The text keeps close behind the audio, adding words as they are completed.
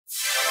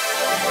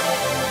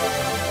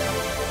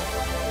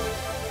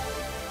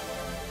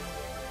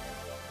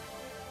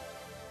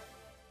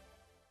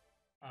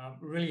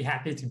really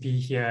happy to be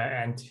here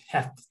and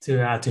have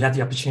the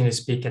opportunity to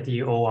speak at the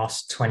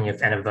OWASP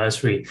 20th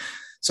anniversary.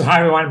 So hi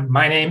everyone,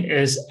 my name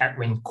is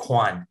Edwin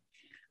Kwan.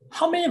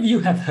 How many of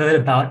you have heard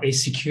about a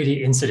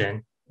security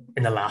incident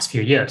in the last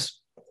few years?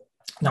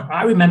 Now,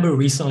 I remember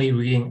recently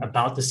reading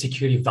about the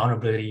security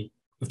vulnerability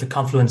with the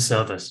Confluence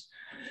servers.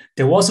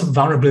 There was a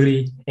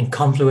vulnerability in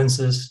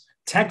Confluence's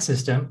tag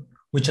system,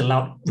 which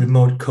allowed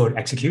remote code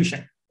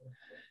execution.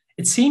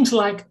 It seems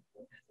like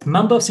the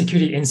number of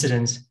security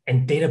incidents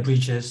and data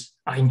breaches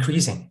are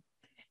increasing,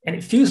 and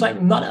it feels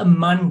like not a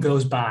month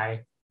goes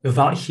by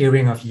without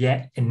hearing of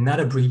yet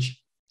another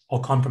breach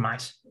or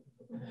compromise.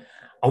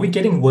 Are we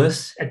getting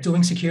worse at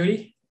doing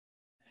security?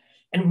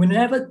 And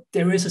whenever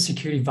there is a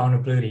security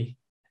vulnerability,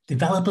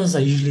 developers are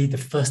usually the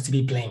first to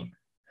be blamed.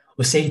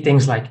 We'll say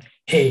things like,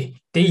 hey,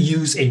 they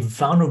use a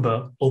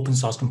vulnerable open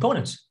source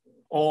components,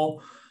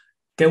 or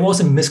there was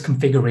a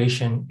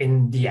misconfiguration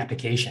in the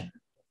application.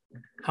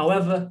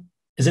 However,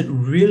 is it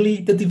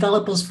really the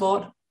developer's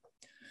fault?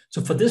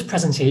 So for this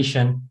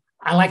presentation,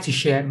 I'd like to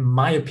share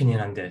my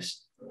opinion on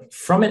this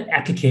from an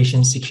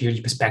application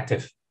security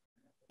perspective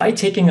by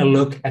taking a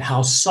look at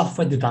how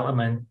software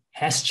development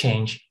has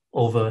changed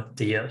over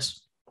the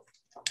years.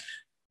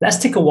 Let's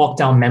take a walk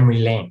down memory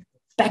lane.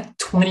 Back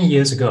 20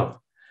 years ago,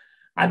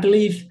 I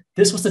believe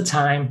this was the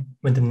time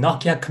when the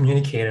Nokia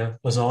communicator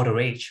was all the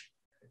rage.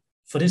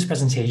 For this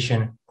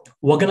presentation,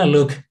 we're going to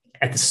look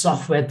at the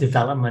software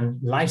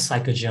development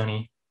lifecycle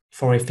journey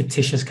for a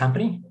fictitious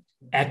company,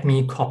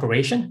 Acme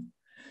Corporation.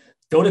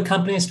 Though the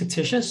company is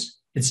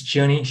fictitious, its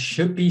journey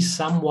should be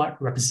somewhat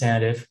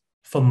representative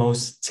for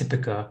most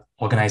typical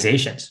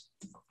organizations.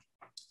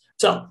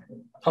 So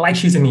I'd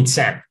like you to meet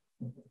Sam.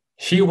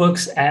 She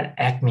works at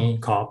Acme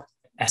Corp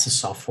as a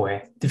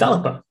software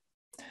developer,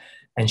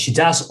 and she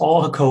does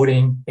all her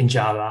coding in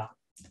Java,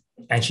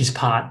 and she's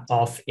part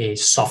of a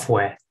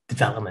software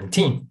development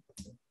team.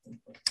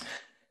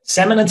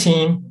 Sam and the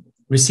team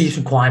receive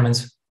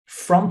requirements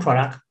from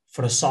product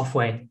for the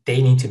software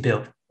they need to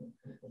build.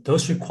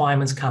 Those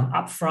requirements come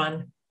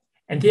upfront,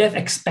 and they have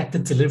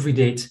expected delivery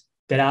dates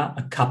that are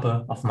a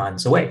couple of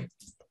months away.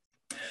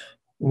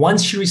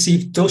 Once she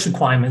receives those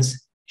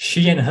requirements,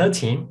 she and her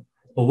team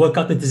will work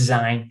out the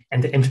design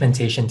and the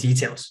implementation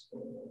details.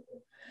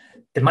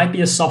 There might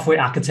be a software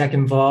architect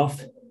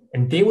involved,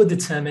 and they will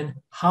determine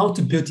how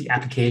to build the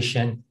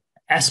application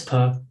as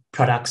per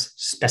product's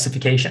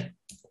specification.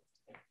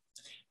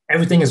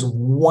 Everything is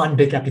one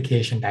big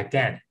application back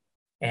then,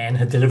 and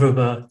her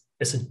deliverable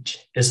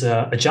is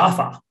a jar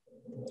file.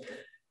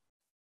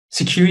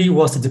 Security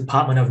was the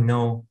Department of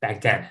No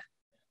back then,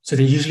 so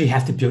they usually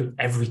have to build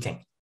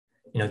everything.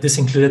 This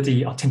included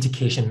the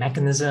authentication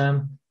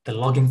mechanism, the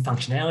login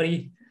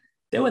functionality.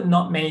 There were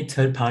not many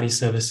third-party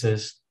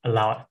services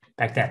allowed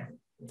back then.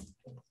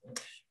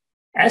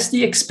 As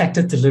the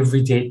expected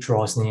delivery date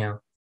draws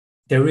near,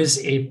 there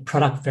is a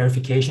product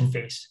verification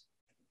phase.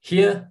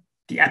 Here,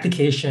 the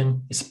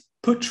application is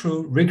put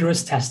through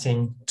rigorous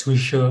testing to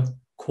ensure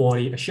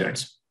quality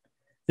assurance.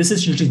 This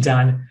is usually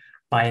done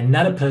by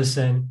another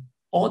person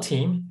or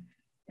team,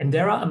 and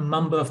there are a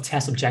number of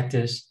test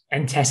objectives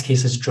and test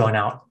cases drawn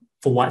out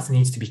for what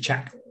needs to be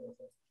checked.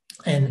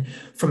 And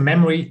from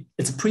memory,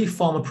 it's a pretty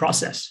formal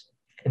process,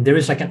 and there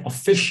is like an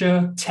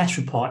official test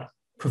report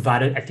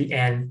provided at the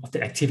end of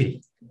the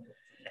activity.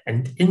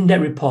 And in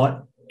that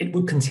report, it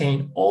will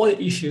contain all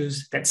the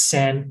issues that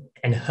Sam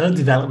and her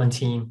development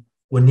team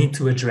will need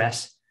to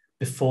address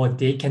before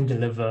they can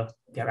deliver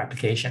their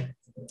application.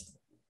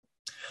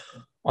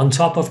 On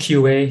top of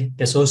QA,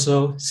 there's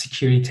also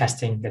security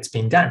testing that's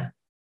being done.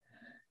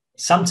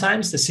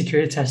 Sometimes the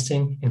security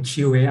testing and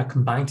QA are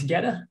combined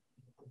together.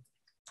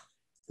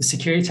 The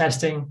security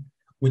testing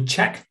would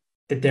check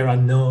that there are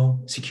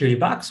no security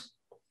bugs.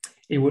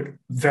 It would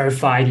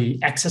verify the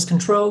access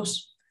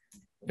controls.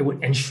 It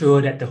would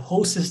ensure that the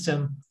whole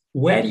system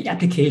where the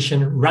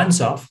application runs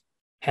off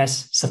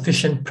has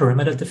sufficient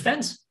perimeter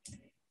defense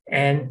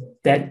and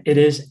that it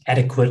is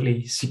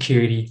adequately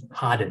security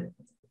hardened.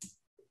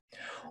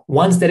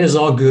 Once that is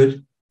all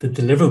good, the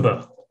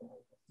deliverable,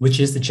 which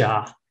is the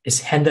jar, is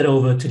handed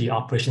over to the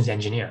operations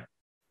engineer,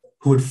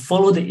 who would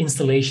follow the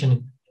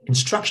installation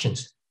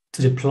instructions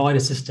to deploy the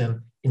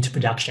system into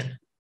production.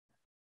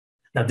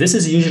 Now, this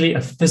is usually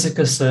a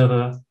physical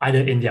server, either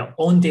in their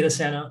own data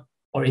center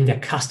or in their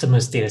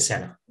customer's data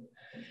center.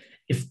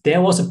 If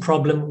there was a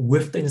problem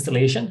with the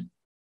installation,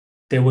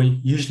 there were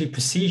usually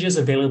procedures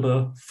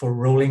available for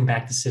rolling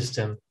back the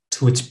system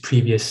to its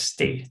previous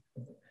state.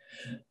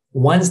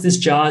 Once this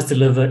jar is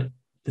delivered,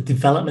 the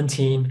development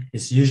team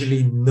is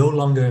usually no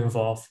longer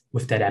involved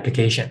with that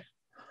application.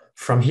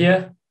 From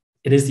here,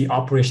 it is the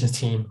operations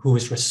team who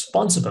is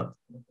responsible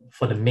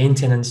for the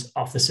maintenance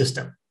of the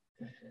system.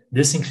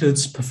 This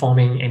includes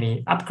performing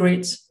any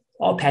upgrades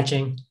or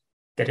patching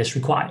that is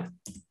required.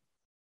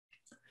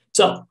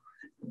 So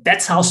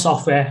that's how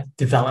software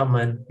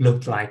development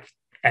looked like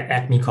at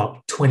Acme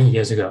Corp 20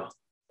 years ago.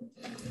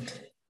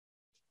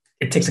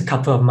 It takes a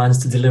couple of months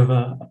to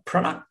deliver a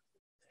product,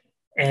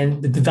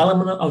 and the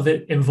development of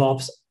it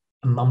involves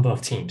a number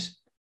of teams.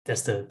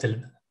 There's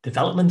the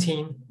development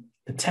team,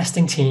 the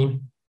testing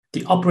team,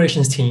 the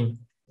operations team,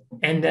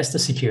 and there's the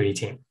security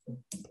team.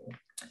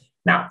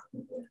 Now,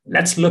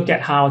 let's look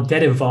at how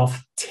that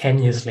evolved 10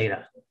 years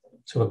later.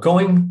 So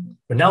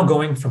we're now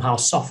going from how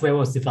software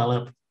was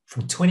developed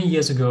from 20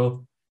 years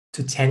ago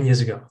to 10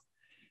 years ago.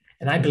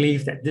 And I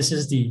believe that this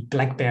is the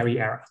BlackBerry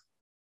era.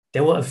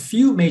 There were a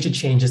few major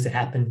changes that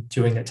happened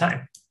during that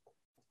time.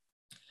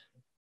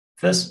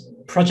 First,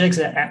 projects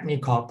at Acme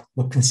Corp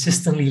were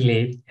consistently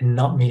late and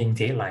not meeting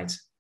deadlines.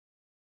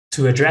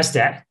 To address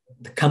that,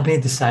 the company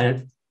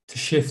decided to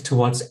shift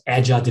towards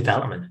agile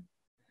development.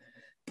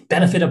 The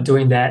benefit of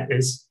doing that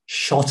is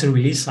shorter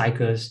release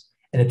cycles,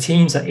 and the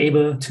teams are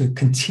able to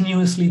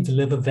continuously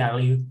deliver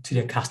value to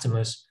their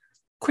customers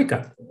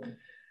quicker.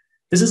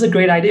 This is a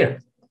great idea.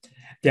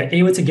 They're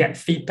able to get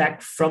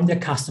feedback from their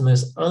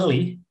customers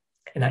early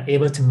and are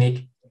able to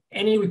make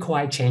any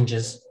required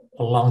changes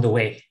along the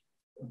way.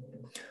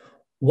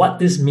 What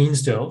this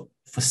means, though,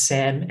 for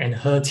Sam and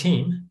her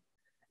team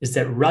is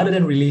that rather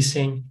than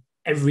releasing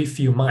every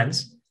few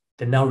months,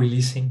 they're now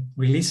releasing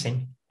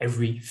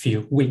every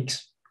few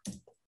weeks.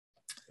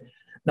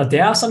 Now,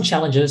 there are some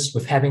challenges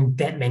with having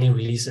that many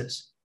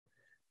releases.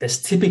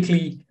 There's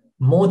typically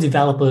more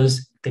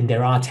developers than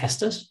there are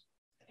testers,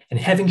 and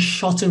having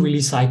shorter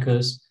release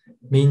cycles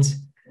means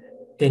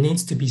there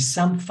needs to be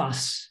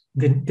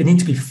there need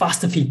to be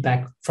faster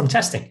feedback from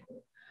testing.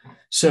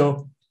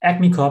 So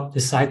Acme Corp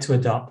decided to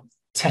adopt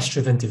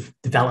test-driven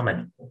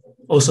development,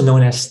 also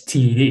known as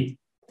TDD.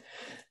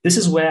 This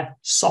is where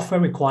software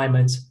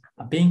requirements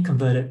are being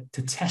converted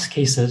to test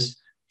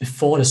cases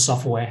before the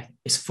software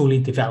is fully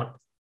developed.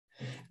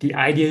 The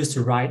idea is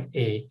to write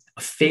a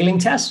failing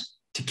test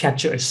to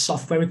capture a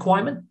software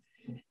requirement.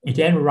 You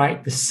then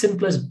write the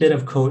simplest bit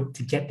of code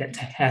to get that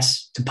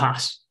test to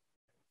pass.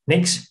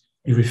 Next,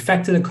 you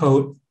refactor the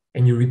code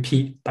and you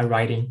repeat by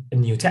writing a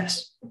new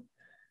test.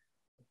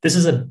 This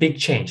is a big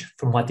change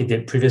from what they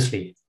did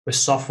previously, where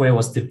software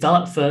was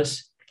developed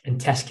first and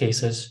test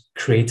cases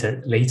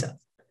created later.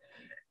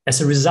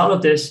 As a result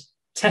of this,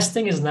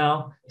 testing is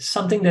now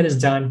something that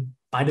is done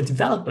by the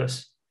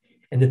developers,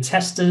 and the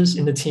testers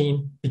in the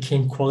team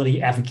became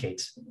quality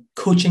advocates,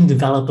 coaching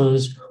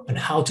developers on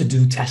how to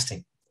do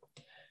testing.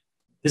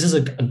 This is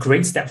a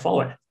great step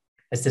forward,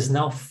 as there's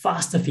now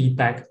faster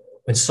feedback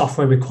when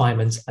software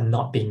requirements are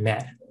not being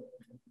met.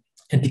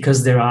 And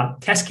because there are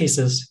test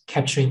cases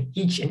capturing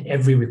each and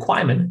every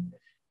requirement,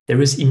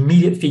 there is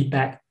immediate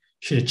feedback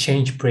should a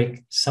change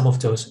break some of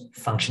those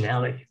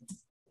functionality.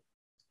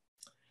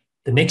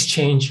 The next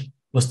change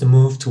was the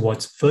move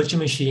towards virtual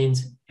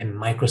machines and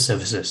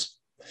microservices.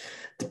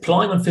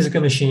 Deploying on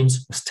physical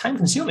machines was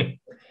time-consuming,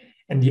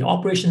 and the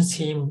operations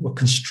team were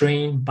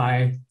constrained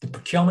by the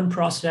procurement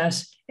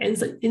process and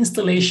the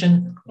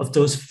installation of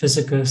those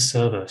physical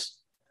servers.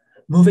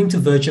 Moving to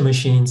virtual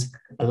machines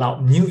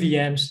allowed new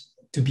VMs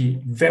to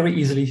be very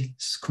easily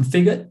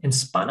configured and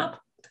spun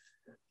up,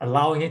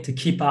 allowing it to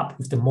keep up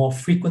with the more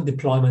frequent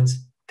deployments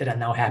that are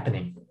now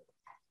happening.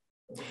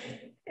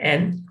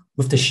 And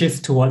with the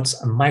shift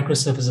towards a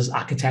microservices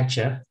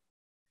architecture,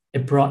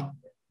 it brought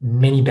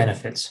many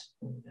benefits.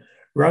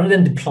 Rather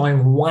than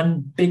deploying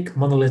one big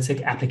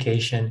monolithic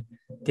application,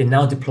 they're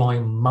now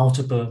deploying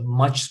multiple,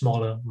 much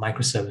smaller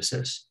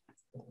microservices.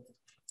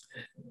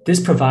 This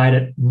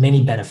provided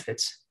many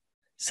benefits,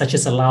 such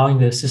as allowing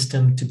the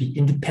system to be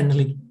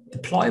independently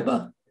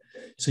deployable,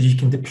 so you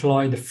can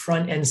deploy the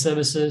front-end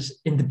services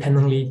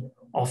independently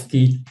of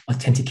the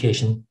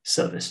authentication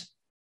service.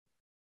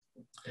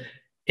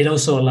 It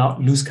also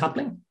allowed loose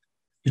coupling,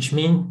 which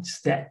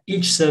means that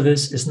each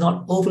service is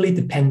not overly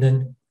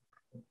dependent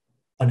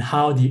on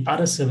how the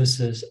other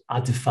services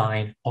are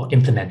defined or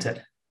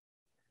implemented.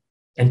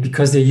 And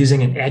because they're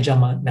using an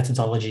agile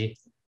methodology,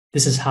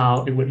 this is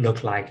how it would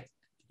look like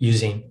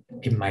using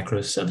a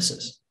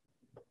microservices.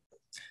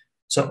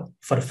 So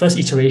for the first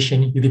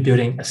iteration, you'll be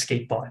building a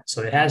skateboard.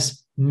 So it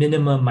has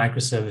minimum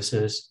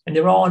microservices, and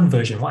they're all on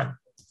version 1.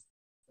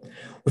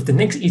 With the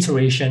next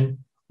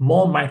iteration,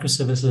 more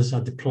microservices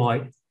are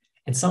deployed,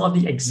 and some of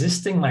the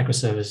existing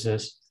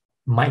microservices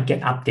might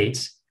get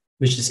updates,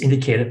 which is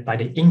indicated by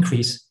the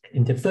increase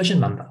in the version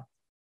number.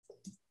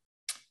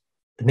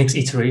 The next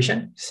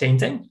iteration, same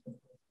thing,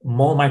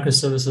 more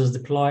microservices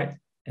deployed,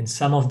 and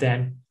some of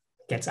them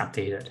gets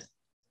updated,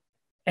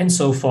 and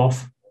so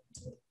forth,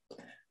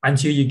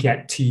 until you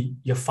get to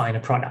your final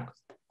product.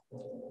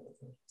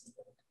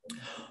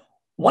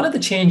 One of the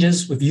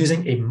changes with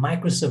using a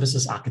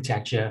microservices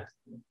architecture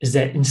is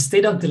that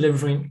instead of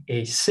delivering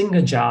a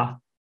single jar,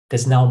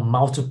 there's now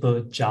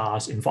multiple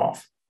jars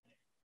involved.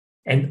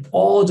 And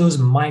all those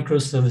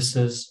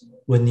microservices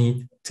will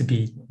need to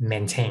be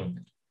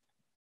maintained.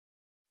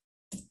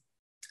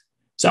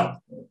 So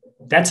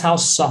that's how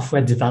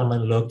software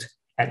development looked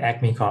at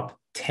Acme Corp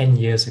 10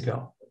 years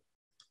ago.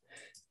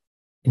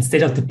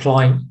 Instead of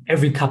deploying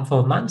every couple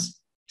of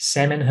months,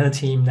 Sam and her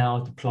team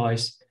now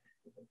deploys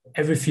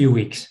every few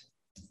weeks.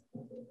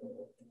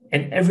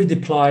 And every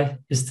deploy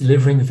is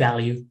delivering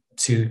value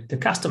to the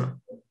customer.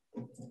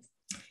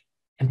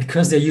 And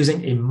because they're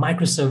using a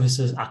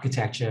microservices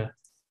architecture,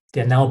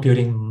 they're now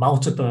building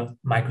multiple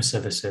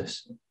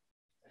microservices.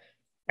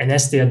 And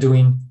as they are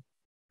doing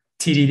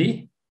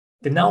TDD,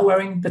 they're now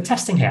wearing the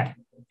testing hat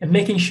and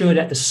making sure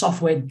that the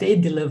software they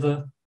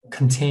deliver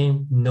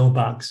contain no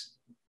bugs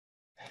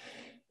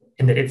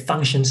and that it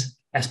functions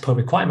as per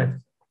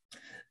requirement.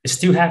 They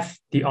still have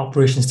the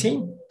operations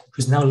team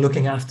who's now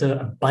looking after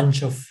a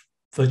bunch of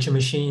virtual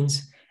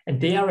machines, and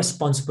they are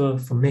responsible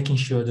for making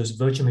sure those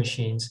virtual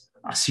machines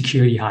are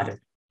security hardened.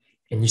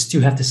 And you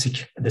still have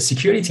the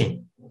security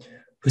team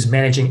who's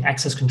managing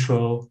access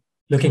control,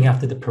 looking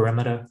after the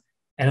perimeter,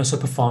 and also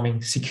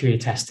performing security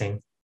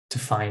testing to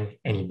find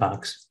any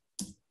bugs.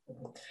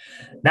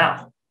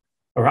 Now,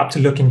 we're up to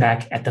looking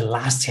back at the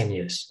last 10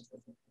 years,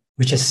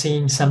 which has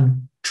seen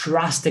some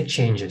drastic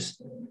changes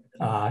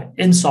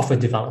in software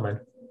development.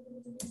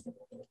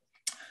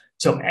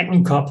 So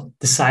Edwin Kwan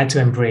decided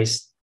to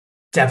embrace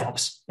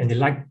DevOps,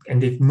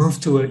 and they've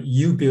moved to a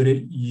you build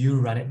it, you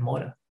run it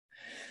model.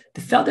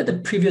 They felt that the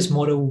previous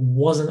model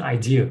wasn't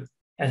ideal,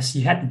 as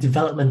you had the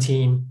development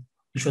team,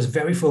 which was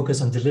very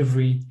focused on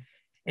delivery,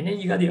 and then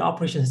you got the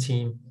operations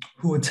team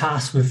who were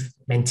tasked with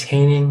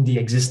maintaining the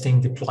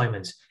existing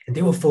deployments, and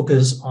they were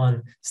focused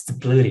on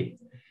stability.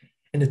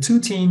 And the two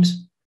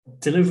teams,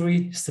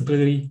 delivery,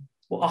 stability,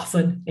 were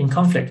often in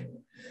conflict.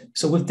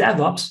 So with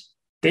DevOps,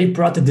 they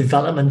brought the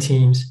development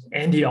teams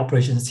and the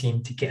operations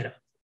team together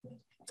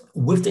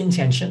with the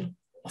intention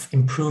of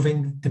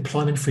improving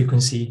deployment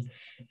frequency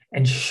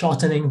and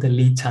shortening the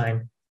lead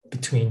time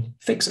between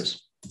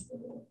fixes.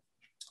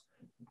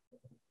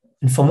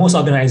 And for most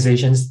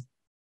organizations,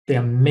 there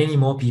are many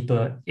more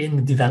people in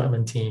the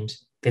development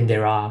teams than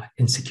there are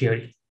in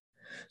security.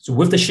 So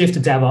with the shift to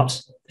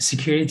DevOps, the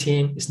security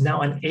team is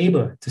now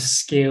unable to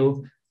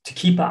scale to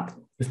keep up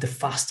with the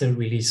faster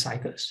release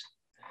cycles.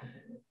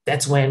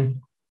 That's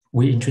when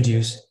we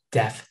introduce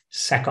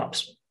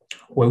DevSecOps,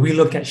 where we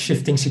look at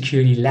shifting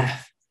security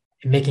left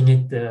and making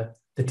it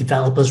the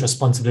developer's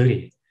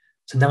responsibility.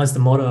 So now it's the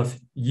model of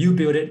you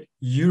build it,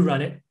 you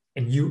run it,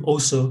 and you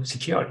also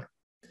secure it.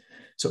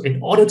 So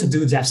in order to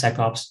do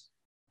DevSecOps,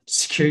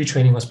 security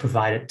training was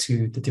provided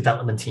to the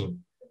development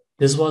team.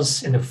 This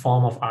was in the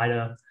form of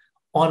either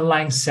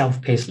online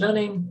self-paced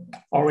learning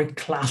or a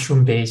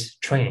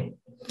classroom-based training.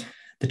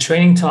 The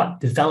training taught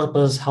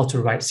developers how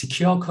to write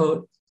secure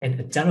code and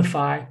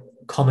identify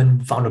common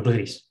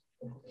vulnerabilities.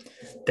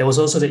 There was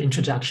also the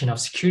introduction of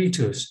security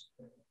tools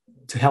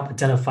to help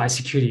identify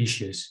security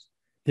issues.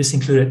 This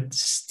included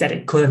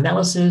static code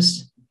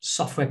analysis,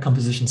 software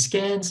composition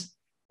scans,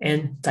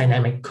 and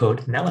dynamic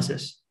code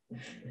analysis.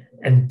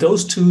 And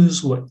those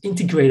tools were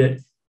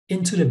integrated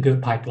into the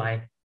build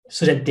pipeline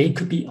so that they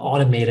could be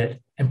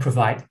automated and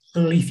provide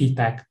early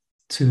feedback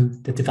to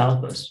the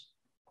developers.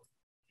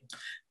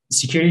 The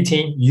security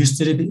team used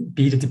to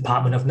be the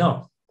department of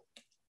no.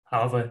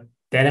 However,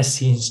 that has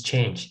since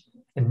changed.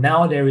 And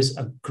now there is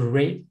a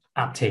great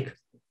uptake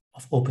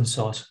of open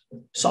source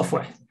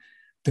software.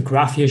 The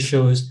graph here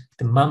shows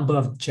the number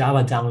of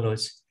Java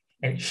downloads,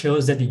 and it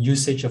shows that the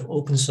usage of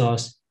open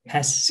source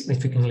has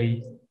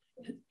significantly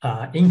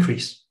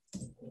increased.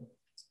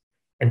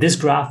 And this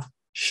graph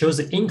shows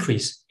the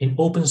increase in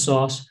open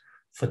source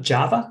for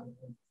Java,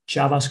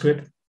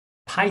 JavaScript,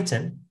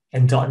 Python,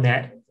 and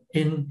 .NET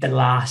in the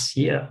last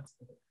year.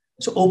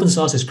 So open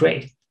source is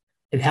great.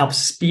 It helps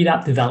speed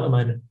up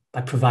development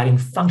by providing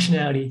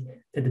functionality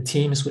that the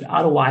teams would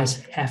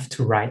otherwise have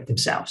to write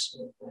themselves.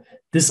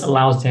 This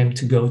allows them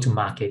to go to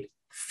market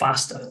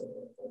faster.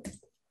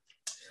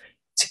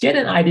 To get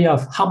an idea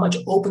of how much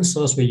open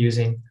source we're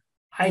using,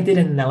 I did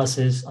an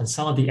analysis on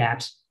some of the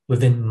apps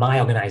within my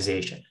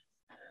organization.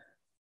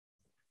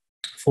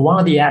 For one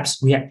of the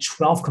apps, we had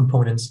 12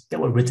 components that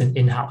were written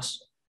in-house.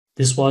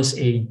 This was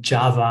a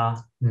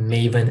Java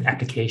Maven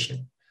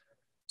application.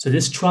 So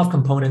these 12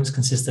 components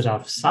consisted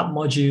of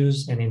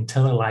submodules and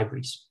internal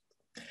libraries.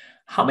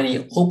 How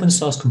many open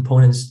source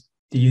components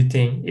do you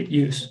think it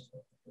used?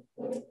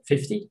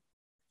 50?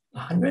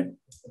 100?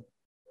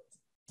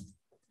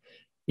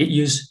 It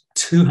used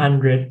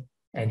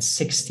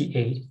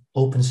 268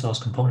 open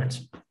source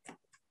components.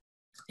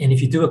 And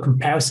if you do a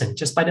comparison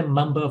just by the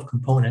number of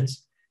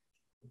components,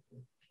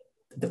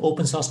 the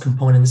open source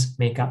components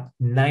make up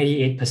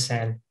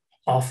 98%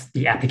 of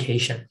the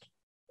application.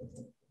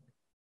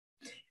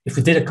 If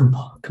we did a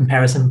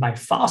comparison by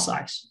file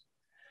size,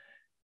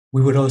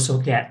 we would also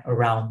get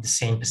around the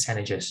same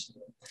percentages.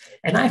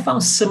 And I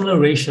found similar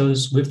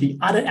ratios with the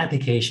other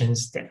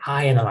applications that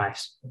I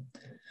analyzed.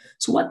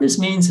 So what this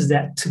means is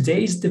that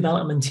today's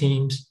development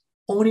teams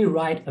only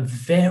write a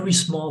very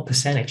small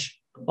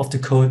percentage of the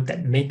code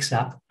that makes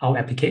up our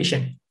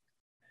application.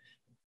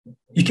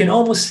 You can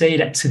almost say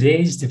that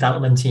today's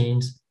development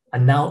teams are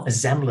now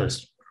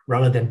assemblers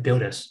rather than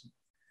builders.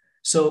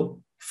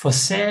 So for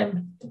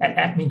Sam at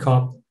Edwin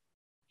Kwan,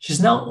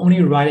 she's now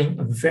only writing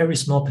a very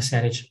small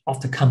percentage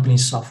of the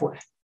company's software.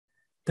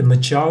 The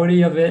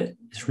majority of it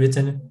is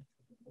written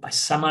by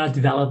some other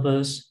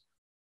developers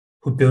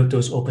who build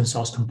those open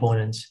source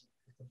components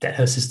that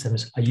her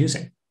systems are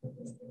using.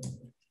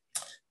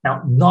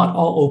 Now, not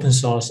all open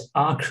source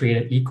are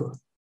created equal.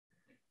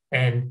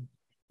 And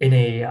In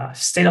a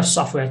state of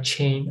software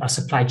chain, a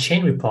supply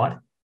chain report,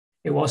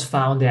 it was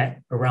found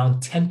that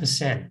around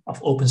 10% of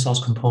open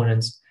source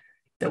components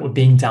that were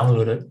being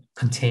downloaded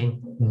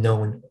contained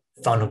known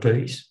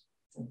vulnerabilities.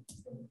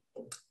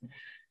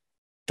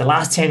 The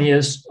last 10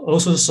 years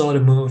also saw the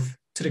move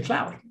to the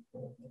cloud.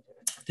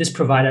 This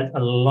provided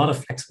a lot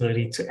of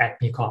flexibility to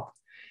Acme Corp.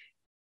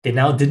 They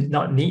now did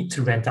not need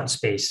to rent out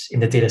space in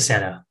the data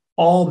center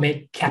or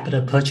make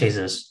capital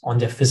purchases on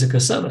their physical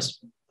servers.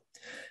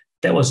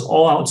 That was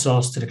all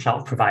outsourced to the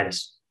cloud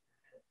providers.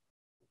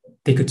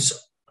 They could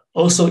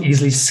also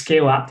easily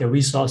scale up their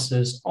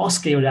resources or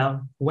scale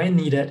down when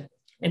needed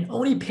and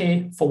only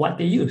pay for what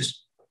they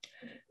use.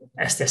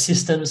 As their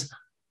systems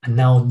are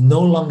now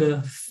no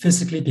longer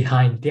physically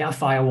behind their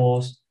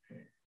firewalls,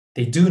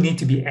 they do need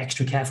to be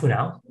extra careful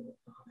now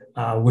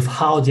with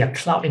how their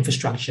cloud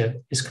infrastructure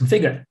is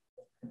configured.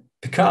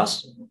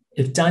 Because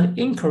if done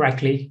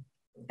incorrectly,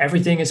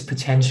 everything is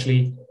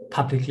potentially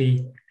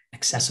publicly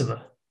accessible.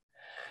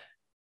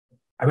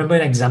 I remember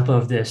an example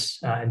of this,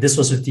 and this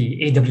was with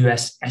the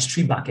AWS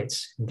S3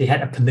 buckets. They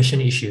had a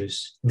permission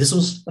issues. This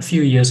was a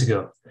few years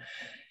ago.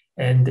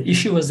 And the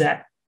issue was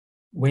that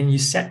when you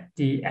set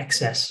the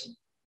access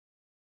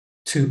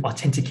to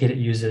authenticated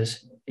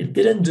users, it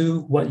didn't do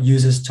what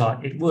users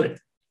thought it would.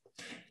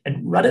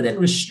 And rather than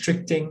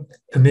restricting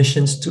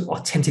permissions to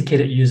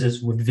authenticated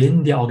users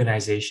within their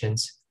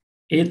organizations,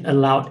 it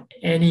allowed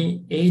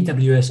any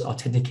AWS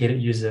authenticated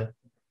user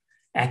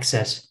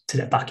access to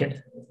that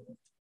bucket.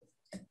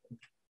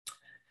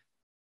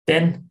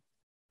 Then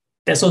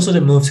there's also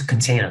the move to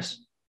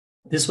containers.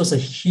 This was a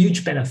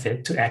huge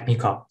benefit to Acme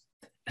Corp,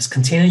 as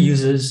container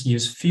users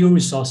use fewer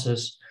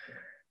resources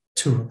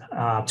to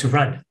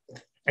run.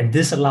 And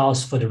this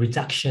allows for the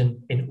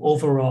reduction in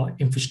overall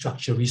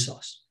infrastructure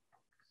resource.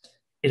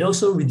 It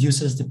also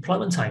reduces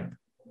deployment time,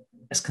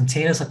 as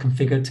containers are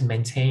configured to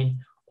maintain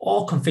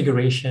all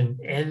configuration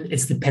and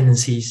its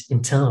dependencies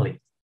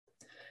internally.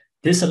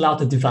 This allowed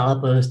the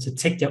developers to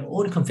take their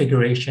own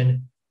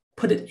configuration,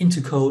 put it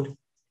into code,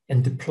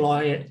 and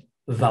deploy it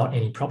without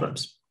any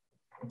problems.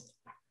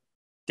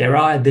 There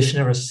are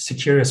additional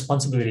security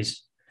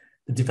responsibilities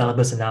the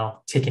developers are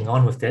now taking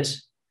on with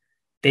this.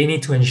 They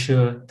need to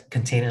ensure the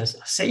containers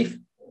are safe,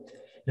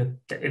 that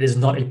it is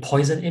not a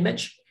poison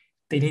image.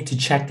 They need to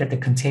check that the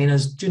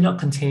containers do not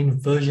contain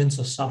versions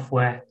of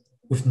software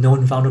with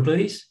known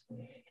vulnerabilities,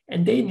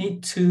 and they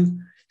need to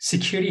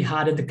security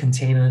harden the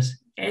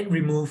containers and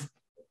remove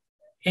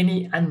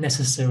any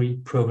unnecessary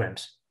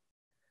programs.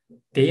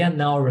 They are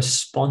now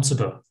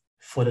responsible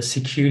for the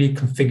security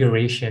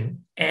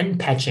configuration and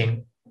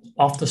patching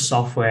of the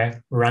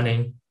software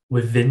running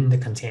within the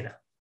container.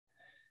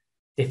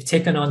 They've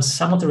taken on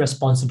some of the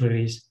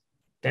responsibilities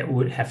that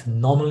would have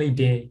normally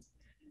be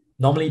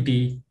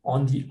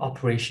on the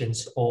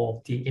operations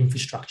or the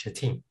infrastructure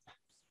team.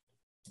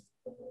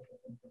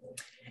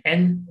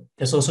 And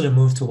there's also the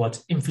move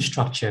towards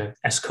infrastructure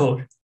as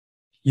code,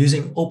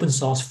 using open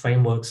source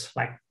frameworks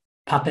like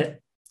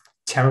Puppet,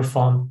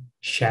 Terraform,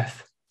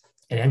 Chef,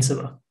 and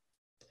Ansible.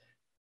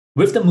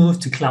 With the move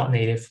to cloud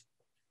native,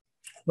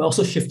 we're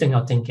also shifting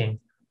our thinking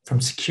from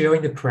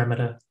securing the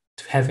perimeter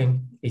to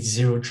having a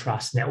zero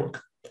trust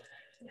network.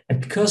 And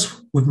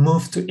because we've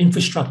moved to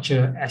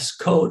infrastructure as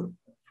code,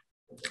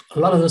 a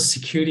lot of those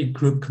security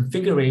group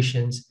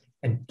configurations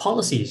and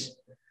policies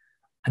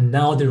are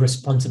now the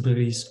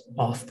responsibilities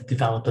of the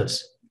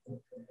developers.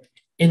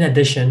 In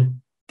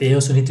addition, they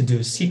also need to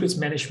do secrets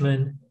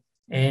management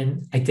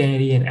and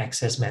identity and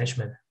access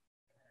management.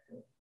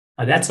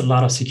 Now, that's a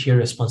lot of security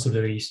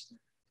responsibilities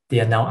they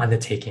are now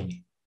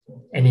undertaking.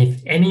 And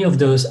if any of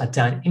those are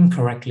done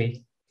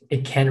incorrectly,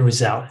 it can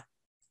result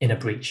in a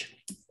breach.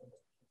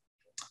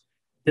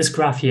 This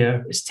graph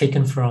here is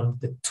taken from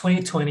the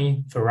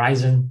 2020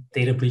 Verizon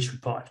data breach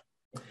report.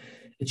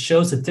 It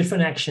shows the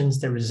different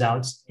actions that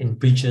result in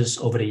breaches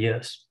over the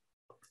years.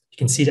 You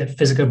can see that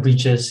physical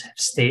breaches have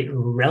stayed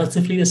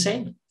relatively the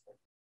same.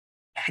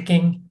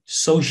 Hacking,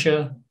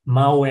 social,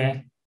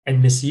 malware,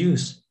 and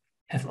misuse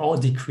have all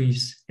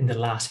decreased in the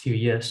last few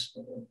years.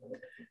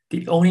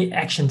 The only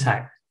action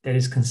type that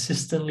is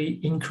consistently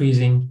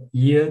increasing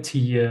year to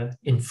year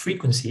in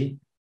frequency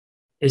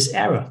is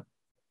error.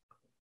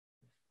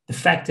 The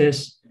fact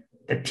is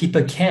that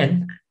people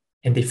can,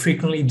 and they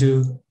frequently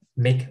do,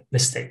 make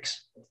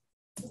mistakes.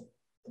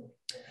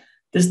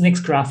 This next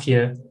graph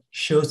here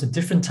shows the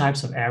different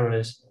types of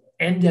errors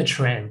and their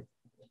trend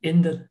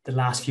in the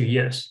last few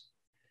years.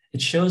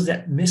 It shows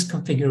that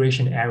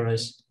misconfiguration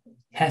errors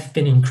have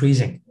been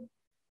increasing.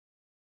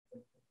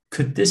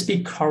 Could this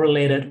be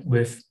correlated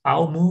with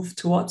our move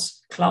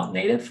towards cloud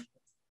native?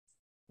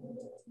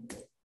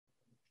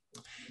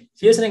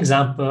 Here's an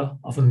example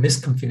of a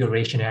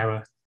misconfiguration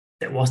error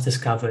that was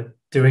discovered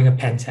during a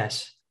pen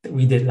test that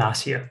we did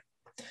last year.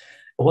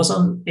 It was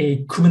on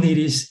a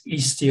Kubernetes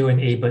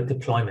Istio-enabled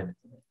deployment.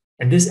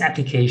 And this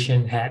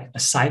application had a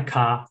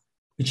sidecar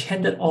which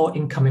handled all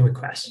incoming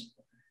requests.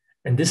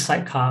 And this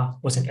sidecar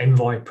was an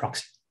Envoy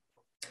proxy.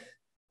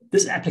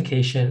 This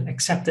application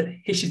accepted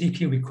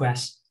HTTP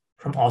requests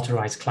from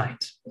authorized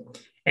clients.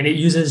 and it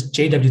uses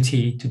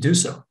JWT to do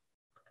so.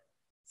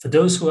 For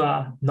those who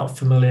are not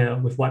familiar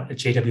with what a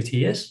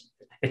JWT is,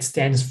 it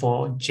stands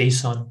for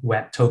JSON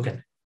Web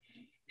Token.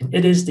 And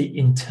it is the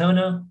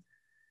internal,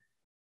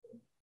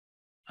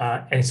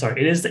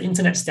 it is the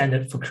internet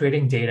standard for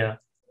creating data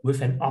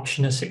with an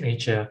optional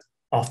signature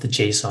of the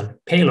JSON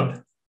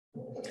payload.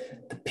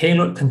 The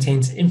payload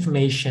contains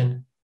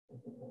information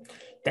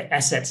that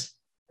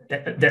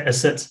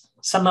asserts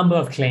some number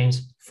of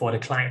claims for the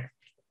client.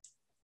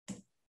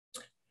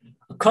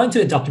 According to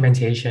the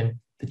documentation,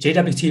 the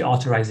JWT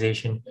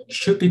authorization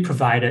should be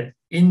provided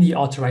in the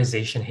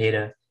authorization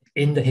header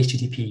in the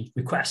HTTP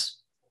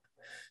request.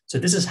 So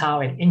this is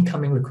how an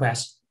incoming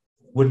request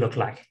would look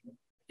like.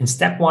 In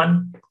step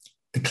 1,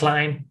 the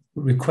client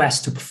would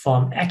request to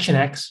perform action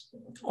X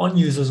on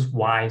user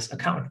Y's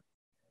account.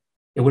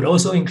 It would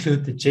also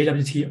include the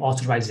JWT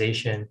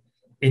authorization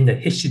in the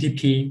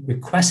HTTP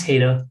request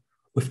header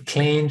with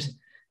claims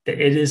that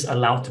it is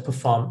allowed to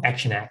perform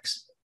action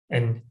X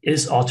and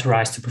is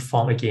authorized to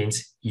perform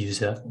against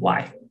user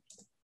Y.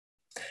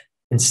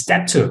 In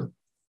step 2,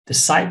 the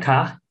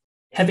sidecar,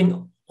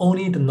 having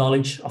only the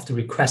knowledge of the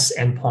request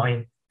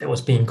endpoint that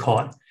was being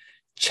called,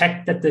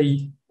 check that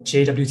the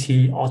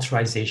JWT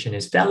authorization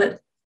is valid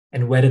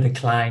and whether the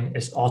client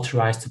is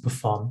authorized to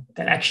perform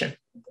that action.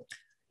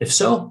 If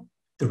so,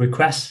 the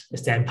request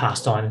is then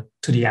passed on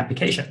to the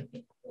application.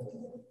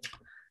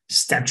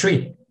 Step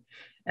 3,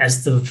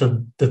 as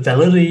the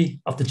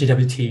validity of the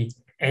JWT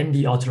and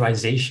the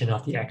authorization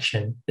of the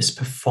action is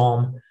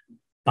performed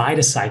by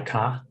the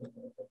sidecar,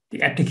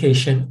 the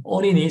application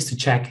only needs to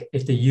check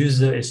if the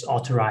user is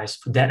authorized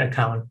for that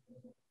account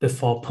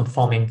before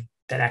performing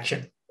that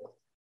action.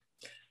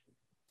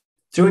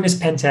 During this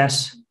pen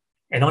test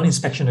and on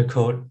inspection of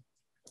code,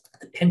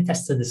 the pen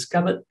tester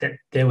discovered that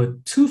there were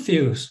 2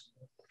 fields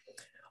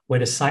where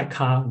the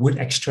sidecar would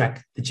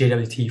extract the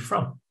JWT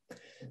from.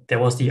 There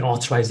was the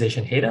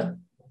authorization header,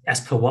 as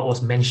per what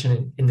was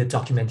mentioned in the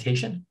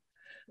documentation,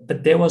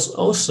 but there was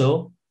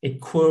also a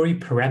query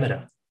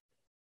parameter.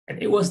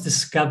 And it was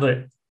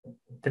discovered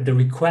that the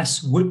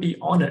request would be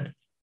honored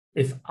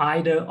if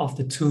either of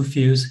the 2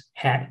 fields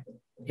had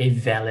a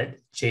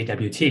valid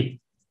JWT.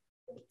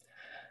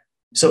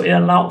 So it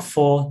allowed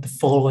for the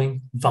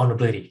following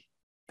vulnerability.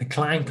 The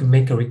client could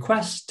make a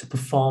request to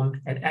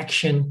perform an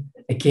action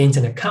against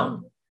an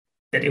account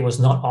that it was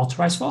not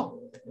authorized for.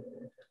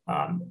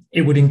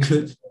 It would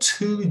include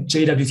 2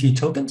 JWT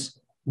tokens,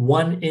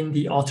 one in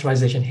the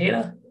authorization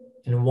header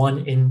and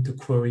one in the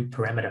query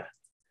parameter.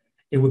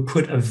 It would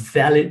put a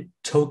valid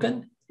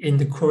token in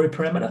the query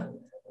parameter,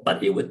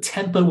 but it would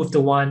tamper with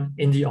the one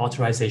in the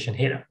authorization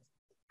header.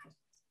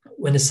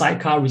 When the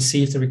sidecar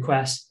receives the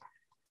request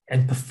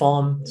and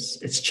performs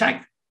its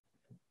check,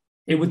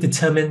 it would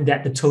determine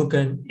that the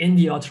token in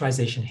the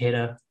authorization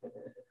header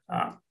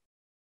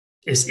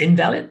is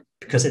invalid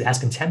because it has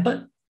been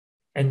tampered,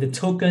 and the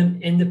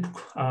token in the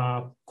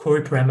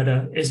query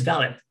parameter is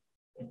valid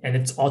and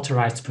it's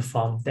authorized to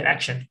perform that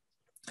action.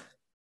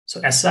 So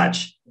as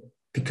such,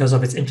 because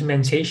of its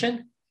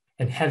implementation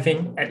and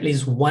having at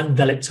least one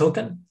valid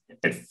token,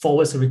 it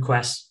forwards the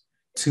request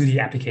to the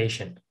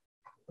application.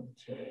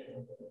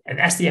 And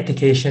as the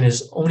application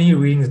is only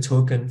reading the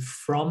token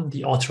from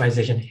the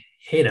authorization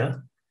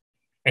header,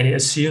 and it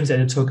assumes that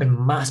the token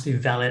must be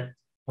valid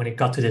when it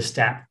got to this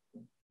step,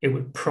 it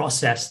would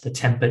process the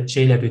tempered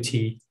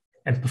JWT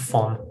and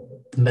perform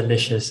the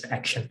malicious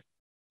action.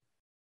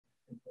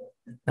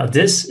 Now,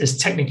 this is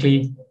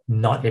technically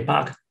not a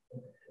bug.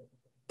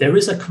 There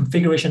is a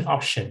configuration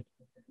option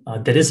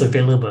that is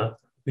available,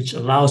 which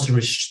allows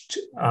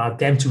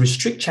them to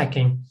restrict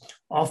checking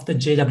of the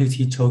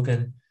JWT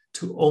token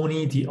to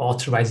only the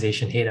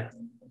authorization header.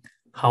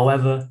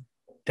 However,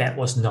 that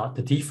was not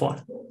the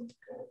default.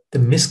 The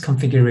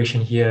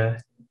misconfiguration here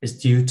is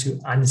due to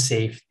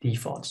unsafe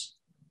defaults.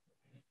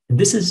 And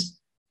this is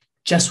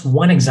just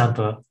one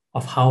example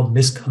of how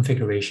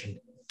misconfiguration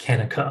can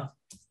occur.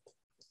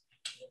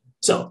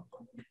 So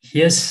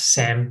here's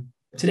Sam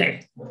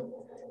today.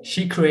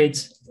 She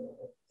creates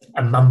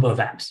a number of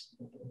apps.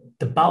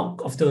 The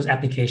bulk of those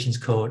applications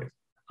code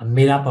are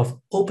made up of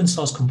open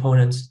source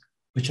components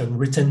which are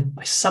written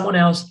by someone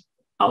else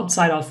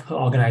outside of her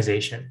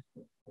organization.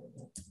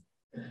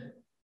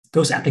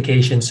 Those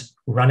applications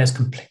run as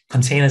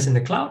containers in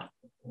the cloud.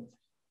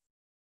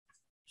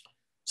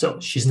 So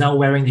she's now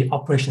wearing the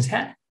operations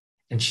hat,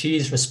 and she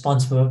is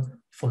responsible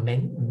for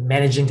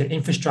managing the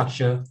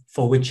infrastructure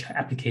for which her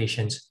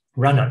applications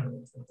run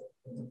on.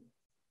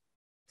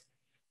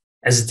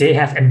 As they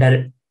have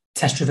embedded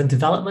test-driven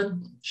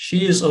development,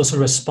 she is also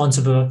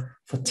responsible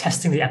for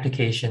testing the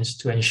applications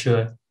to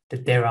ensure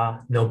that there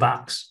are no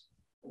bugs.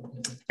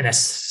 And as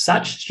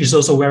such, she's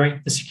also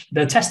wearing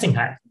the testing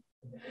hat.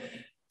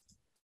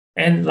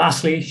 And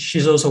lastly,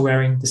 she's also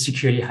wearing the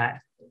security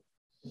hat.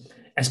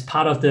 As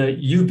part of the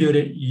you build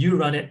it, you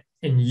run it,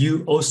 and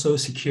you also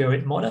secure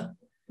it model,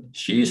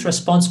 she is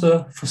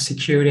responsible for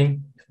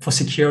securing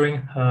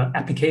her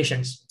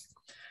applications.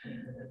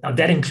 Now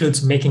that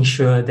includes making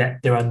sure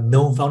that there are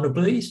no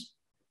vulnerabilities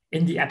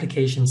in the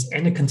applications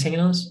and the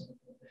containers,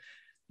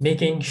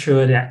 making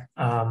sure that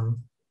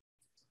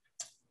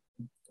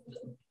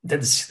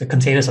that the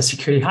containers are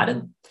security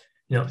hardened.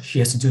 She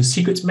has to do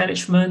secrets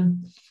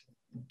management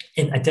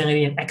and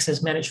identity and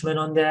access management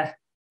on there,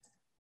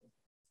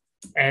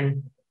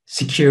 and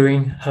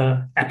securing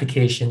her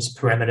application's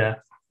parameter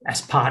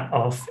as part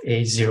of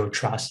a zero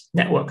trust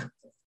network.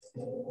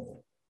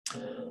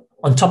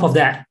 On top of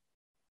that,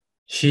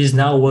 she's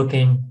now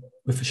working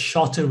with a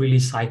shorter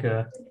release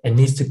cycle and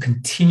needs to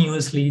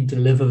continuously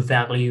deliver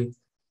value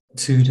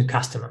to the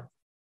customer.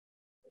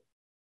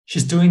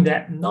 She's doing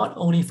that not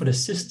only for the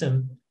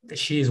system that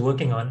she is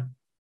working on,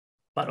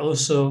 but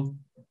also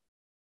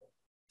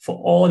for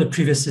all the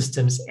previous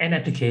systems and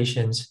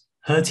applications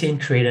her team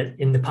created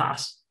in the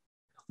past,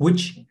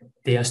 which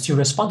they are still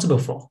responsible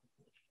for.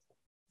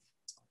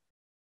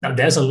 Now,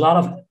 there's a lot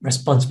of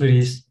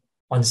responsibilities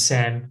on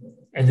Sam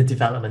and the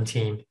development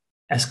team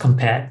as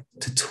compared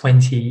to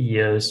 20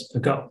 years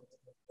ago.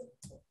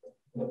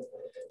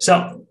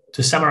 So,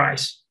 to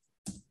summarize,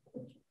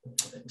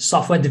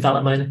 software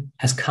development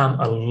has come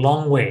a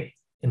long way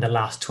in the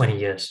last 20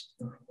 years.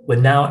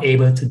 We're now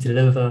able to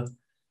deliver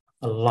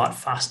a lot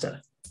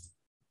faster.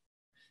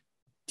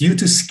 Due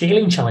to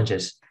scaling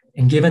challenges,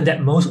 and given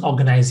that most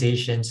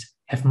organizations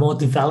have more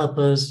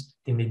developers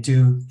than they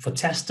do for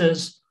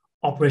testers,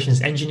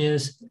 operations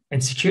engineers,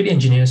 and security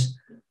engineers,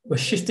 we're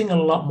shifting a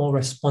lot more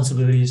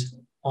responsibilities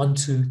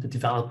onto the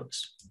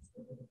developers.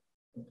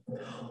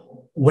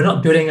 We're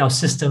not building our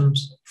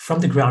systems from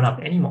the ground up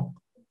anymore.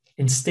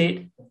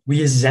 Instead,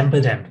 we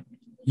assemble them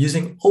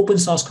using open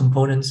source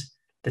components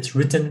that's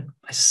written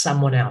by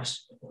someone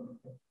else.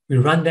 We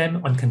run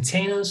them on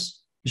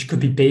containers, which could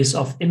be based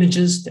off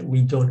images that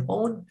we don't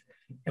own,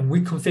 and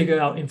we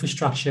configure our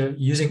infrastructure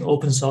using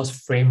open source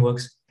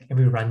frameworks, and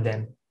we run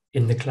them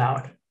in the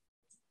cloud.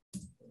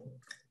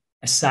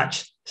 As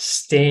such,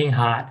 staying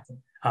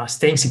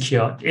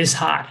secure is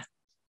hard.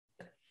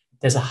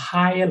 There's a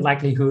higher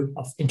likelihood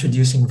of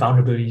introducing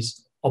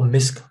vulnerabilities or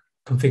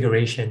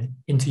misconfiguration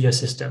into your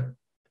system.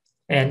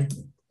 And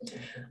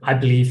I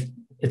believe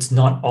it's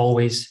not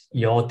always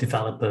your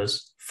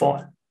developer's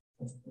fault.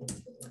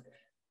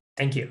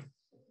 Thank you.